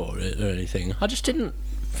mature for it or anything. I just didn't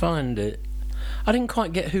find it. I didn't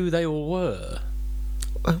quite get who they all were.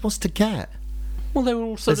 What's to get? Well, they were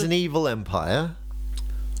all sort There's of... an evil empire.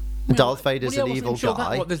 Darth Vader's an evil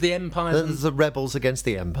guy. There's the Empire. Then there's the rebels against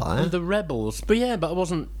the Empire. The rebels. But I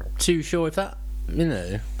wasn't too sure if that,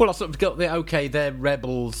 Well, I sort of got they're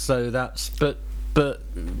rebels, so that's... But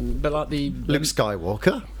like the... Luke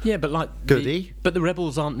Skywalker. Yeah, but like... Goody. But the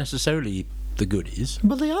rebels aren't necessarily the goodies.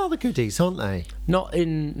 Well, they are the goodies, aren't they? Not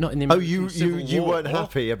in the Oh, American Civil you War. weren't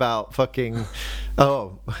happy about fucking...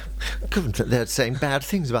 Oh, they're saying bad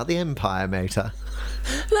things about the Empire, Mater.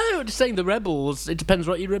 No, I'm just saying the rebels, it depends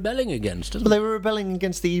what you're rebelling against, doesn't Well, they were rebelling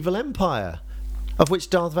against the evil Empire, of which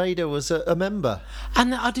Darth Vader was a member.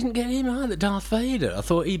 And I didn't get him either, Darth Vader. I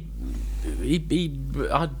thought I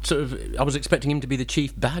was expecting him to be the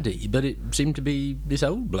chief baddie, but it seemed to be this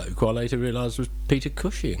old bloke who I later realised was Peter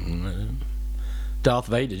Cushing. Darth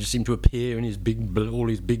Vader just seemed to appear in his all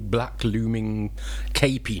his big black looming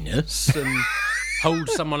capiness and hold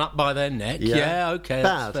someone up by their neck. Yeah, okay,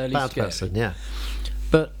 that's fairly bad scary. person, yeah.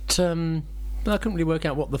 But I couldn't really work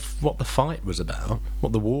out what the fight was about,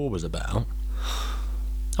 what the war was about.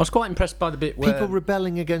 I was quite impressed by the bit where People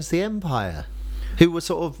rebelling against the Empire, who were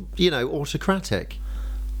sort of, autocratic.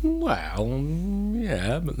 Well,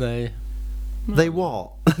 yeah, but they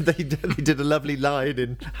what? They did a lovely line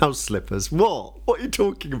in House Slippers. What? What are you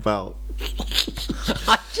talking about?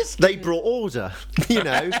 They brought order,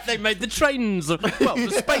 They made the trains, the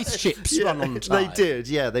spaceships run on time. They did,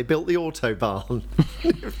 yeah. They built the Autobahn.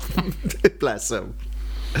 Bless them.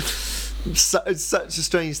 It's such a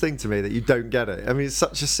strange thing to me that you don't get it. I mean, it's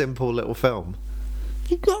such a simple little film.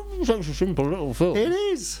 You've got such a simple little film. It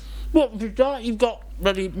is. What you've got you've got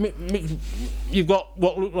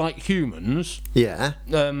what look like humans. Yeah.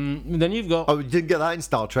 Then you've got. Oh, you didn't get that in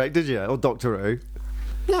Star Trek, did you? Or Doctor Who?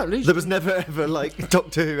 No, at least There was never ever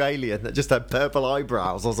Doctor Who alien that just had purple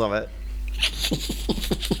eyebrows or something.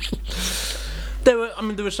 There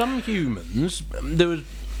were some humans. Then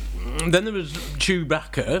there was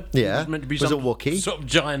Chewbacca. Yeah. Who was meant to be Was a some Wookiee. sort of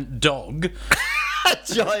giant dog. A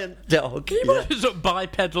giant dog. He was a sort of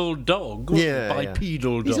bipedal dog. Wasn't Yeah, he?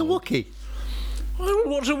 Bipedal dog. He's a Wookiee.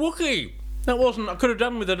 What's a Wookiee? That wasn't. I could have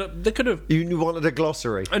done with it. They could have You wanted a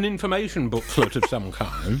glossary. an information booklet of some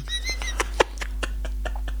kind.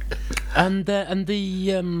 And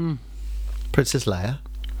the Princess Leia.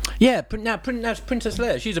 yeah, that's Princess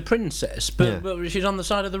Leia. She's a princess, but she's on the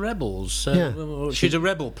side of the rebels. Yeah. She's a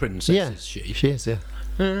rebel princess. Yeah, Is she? she is. Yeah.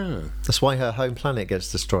 Yeah. That's why her home planet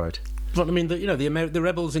gets destroyed. But I mean, the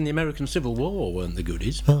rebels in the American Civil War weren't the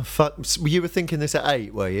goodies. Oh fuck! You were thinking this at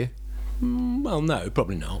 8, were you? Well, no,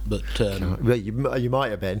 probably not. But Well, you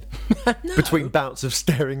might have been. Between bouts of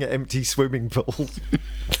staring at empty swimming pools.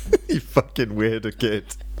 You fucking weirdo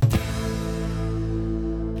kid.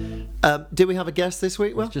 Do we have a guest this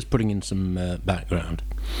week? Well, Just putting in some background.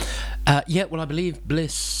 Yeah, well, I believe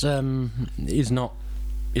Bliss is not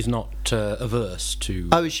averse to.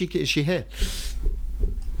 oh, is she here?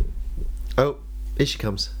 Oh, here she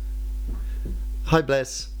comes. Hi,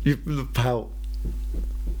 Bliss. You pal.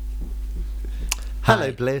 Hello,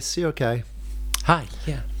 Hi. Bliss. You okay? Hi.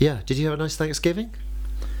 Yeah. Yeah. Did you have a nice Thanksgiving?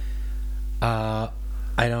 I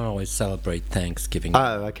don't always celebrate Thanksgiving.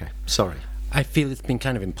 Oh, okay. Sorry. I feel it's been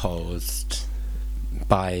kind of imposed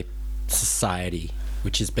by society,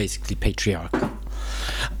 which is basically patriarchal.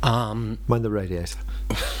 Mind the radiator.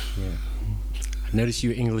 I notice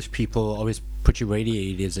you English people always put your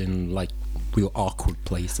radiators in like real awkward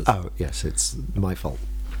places. Oh, yes. It's my fault.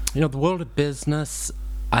 You know, the world of business,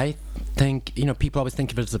 I think, people always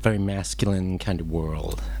think of it as a very masculine kind of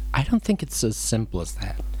world. I don't think it's as simple as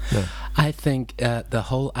that. No. I think the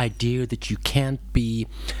whole idea that you can't be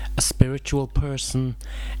a spiritual person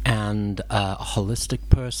and a holistic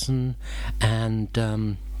person and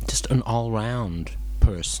just an all-round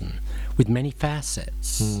person with many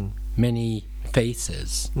facets, many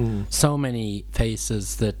faces, so many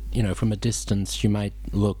faces that, from a distance you might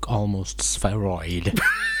look almost spheroid.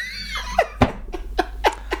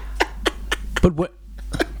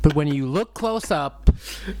 But when you look close up,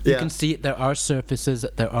 you can see there are surfaces,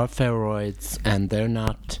 there are spheroids, and they're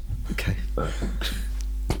not. Okay.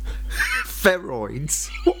 Feroids.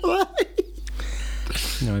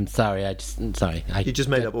 No, I'm sorry. I'm sorry. You just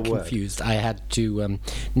made got up a word. Confused. I had to.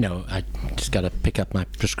 No, I just got to pick up my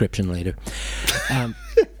prescription later.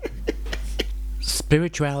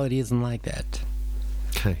 Spirituality isn't like that.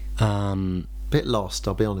 Okay. Bit lost,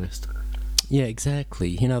 I'll be honest. Yeah,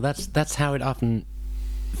 exactly. That's how it often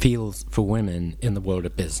feels for women in the world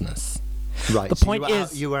of business. Right. The so point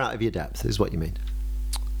is, you were out of your depth, is what you mean.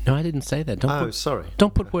 No, I didn't say that. Sorry.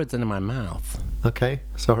 Don't put words into my mouth. Okay,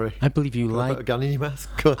 sorry. I believe you Put like. a gun in your mouth?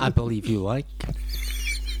 Go on. I believe you like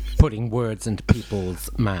putting words into people's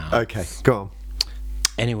mouths. Okay, go on.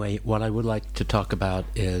 Anyway, what I would like to talk about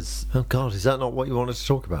is. Oh, God, is that not what you wanted to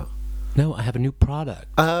talk about? No, I have a new product.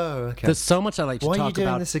 Oh, okay. There's so much I like to Why talk are you doing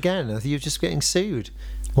about. this again? You're just getting sued.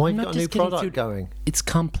 Why have you I'm not got a new just getting product sued. going? It's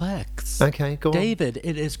complex. Okay, go on. David,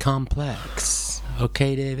 it is complex.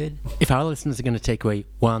 Okay, David? If our listeners are going to take away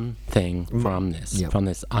one thing from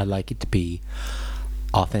this, I'd like it to be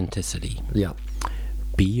authenticity. Yeah.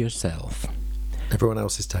 Be yourself. Everyone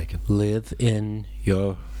else is taken. Live in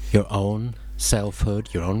your own selfhood,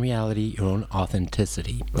 your own reality, your own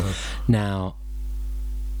authenticity. Now,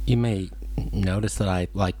 you may notice that I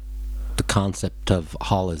like the concept of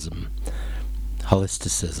holisticism,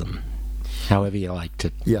 however you like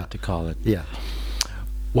to call it. Yeah.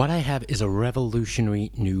 What I have is a revolutionary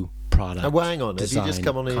new product. Well, hang on. Have you just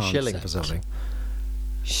come on a shilling for concept. something?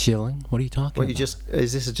 Shilling? What are you talking about?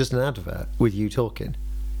 Is this just an advert with you talking?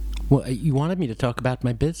 Well, you wanted me to talk about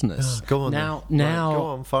my business. Go on. Now, then. Right, go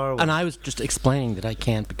on, far away. And I was just explaining that I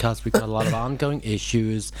can't because we've got a lot of ongoing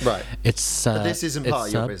issues. Right. It's But this isn't part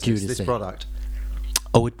of your business. This judice. product.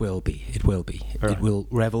 Oh, it will be. It will be. Right. It will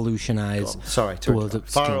revolutionize Go on. Sorry to the world of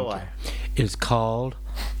interrupt. Far skincare. away. It is called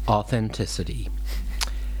authenticity.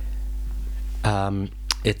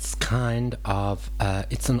 It's kind of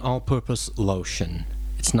it's an all-purpose lotion.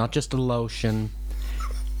 It's not just a lotion.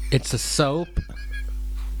 It's a soap.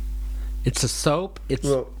 It's a soap.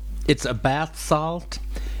 It's a bath salt.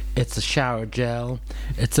 It's a shower gel.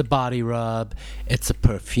 It's a body rub. It's a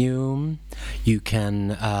perfume. You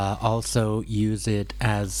can also use it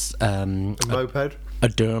as A moped? a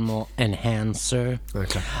dermal enhancer.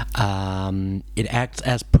 Okay. It acts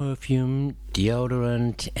as perfume,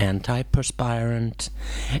 deodorant, antiperspirant,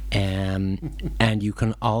 and you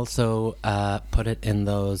can also put it in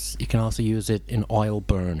those. You can also use it in oil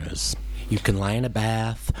burners. You can lie in a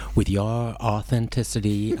bath with your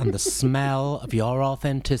authenticity and the smell of your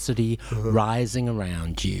authenticity rising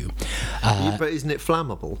around you. But isn't it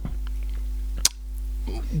flammable?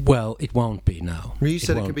 Well, it won't be, no. You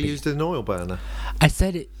said it won't could be used as an oil burner. I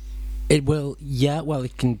said it will, yeah, well,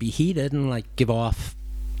 it can be heated and, like, give off,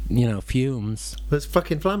 fumes. But it's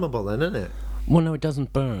fucking flammable then, isn't it? Well, no, it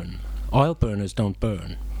doesn't burn. Oil burners don't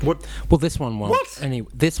burn. What? Well, this one won't. What?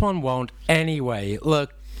 This one won't anyway.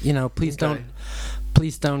 Look, please Okay.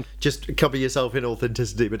 don't. Just cover yourself in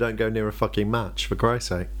authenticity, but don't go near a fucking match, for Christ's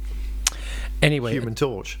sake. Anyway, Human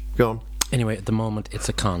Torch. Go on. Anyway, at the moment, it's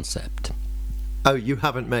a concept. Oh, you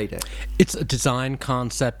haven't made it? It's a design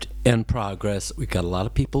concept in progress. We've got a lot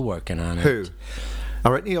of people working on it. Who?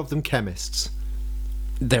 Are any of them chemists?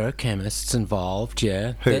 There are chemists involved,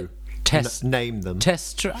 yeah. Who? name them.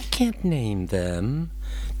 I can't name them.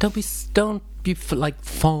 Don't be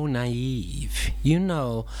phone naive. You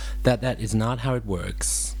know that is not how it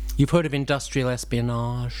works. You've heard of industrial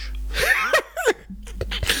espionage?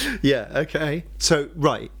 Yeah, okay. So,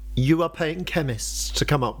 right, you are paying chemists to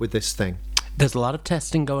come up with this thing. There's a lot of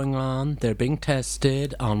testing going on. They're being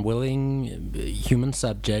tested on willing human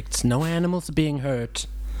subjects. No animals are being hurt.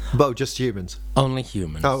 But just humans? Only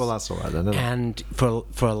humans. Oh, well, that's all right then, isn't it? And for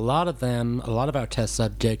a lot of them, a lot of our test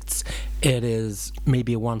subjects, it is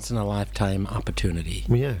maybe a once-in-a-lifetime opportunity.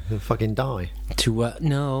 Yeah, they'll fucking die.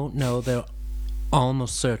 No, they're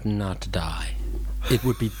almost certain not to die. It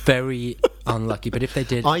would be very unlucky, but if they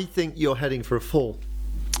did... I think you're heading for a fall.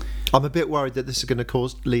 I'm a bit worried that this is going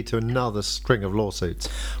to lead to another string of lawsuits.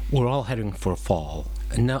 We're all heading for a fall.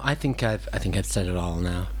 No, I think I've said it all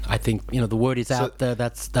now. I think the word is out there.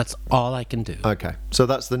 That's all I can do. Okay, so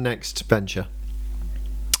that's the next venture.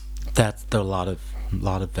 That's a lot of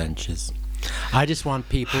ventures. I just want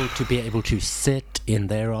people to be able to sit in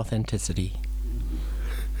their authenticity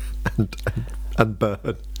and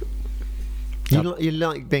burn. You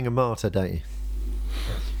like being a martyr, don't you?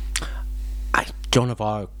 Joan of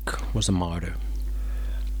Arc was a martyr.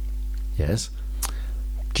 Yes.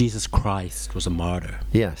 Jesus Christ was a martyr.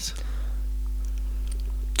 Yes.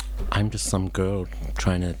 I'm just some girl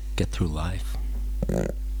trying to get through life.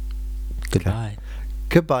 Goodbye. Okay.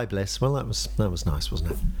 Goodbye, Bliss. Well, that was nice,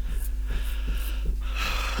 wasn't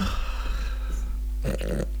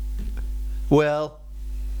it? Well.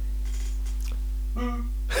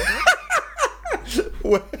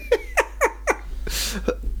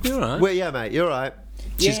 You're right. Well, yeah, mate, you're right.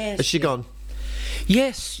 Has she gone?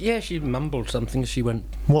 Yes, she mumbled something as she went.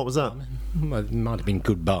 What was that? It might have been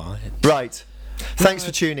goodbye. Right. Thanks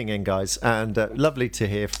for tuning in, guys, and lovely to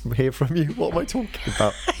hear from you. What am I talking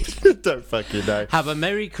about? Don't fucking know. Have a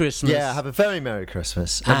Merry Christmas. Yeah, have a very Merry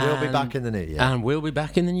Christmas, and we'll be back in the new year. And we'll be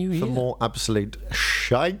back in the new year for more absolute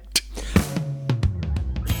shite.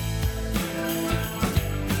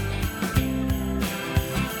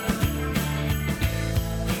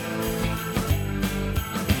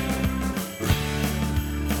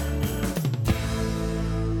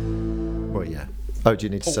 Oh, do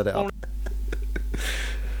you need to set it up?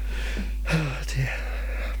 Oh, dear.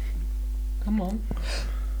 Come on.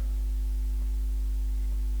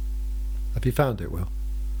 Have you found it, Will?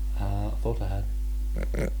 I thought I had.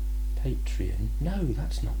 Patreon? No,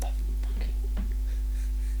 that's not the fucking...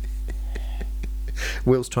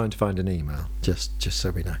 Will's trying to find an email, just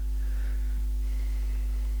so we know.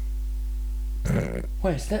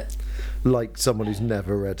 Where's that? Like someone who's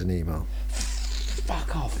never read an email.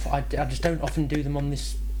 Fuck off. I just don't often do them on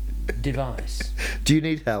this device. Do you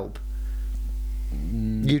need help?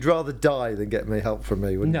 You'd rather die than get me help from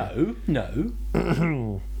me, wouldn't you?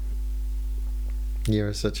 No.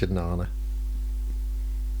 You're such a nana.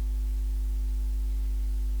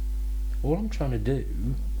 All I'm trying to do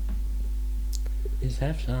is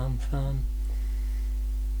have some fun.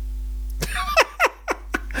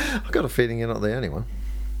 I've got a feeling you're not the only one.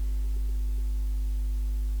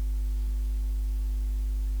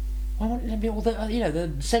 I want to be all the,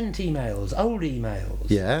 the sent emails, old emails.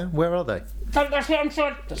 Yeah, where are they? That's what I'm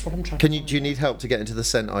trying. That's what I'm trying. Do you need help to get into the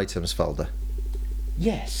sent items folder?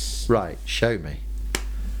 Yes. Right, show me.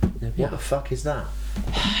 What the fuck is that?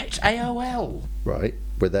 It's AOL. Right,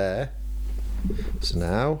 we're there. So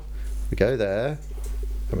now we go there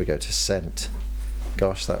and we go to sent.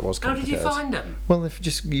 Gosh, that was complicated. How did you find them? Well, if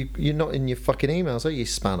you're not in your fucking emails, are you,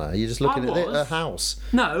 spanner? You're just looking at a house.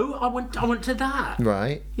 No, I went to that.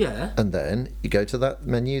 Right. Yeah. And then you go to that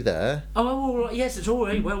menu there. Oh, all right. Yes, it's all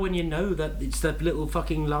right. Well, when you know that it's that little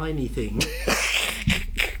fucking liney thing.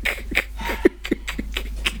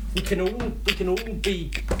 we can all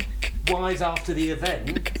be wise after the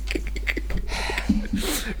event.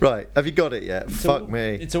 Right. Have you got it yet? Fuck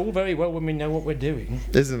me. It's all very well when we know what we're doing,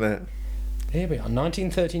 isn't it? Here we are,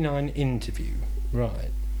 1939 interview.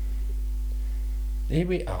 Right. Here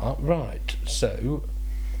we are. Right. So,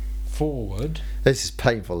 forward. This is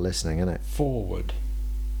painful listening, isn't it? Forward.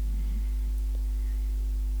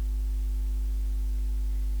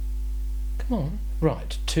 Come on.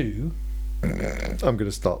 Right. 2. I'm going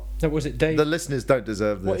to stop. No, was it Dave? The listeners don't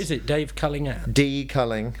deserve this. What is it? Dave Culling at? D.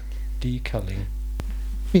 Culling. D. Culling.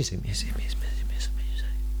 Music.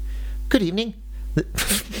 Good evening.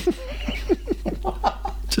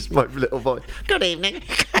 Just my little voice. Good evening.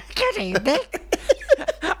 Good evening.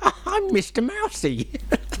 I'm Mr. Mousy.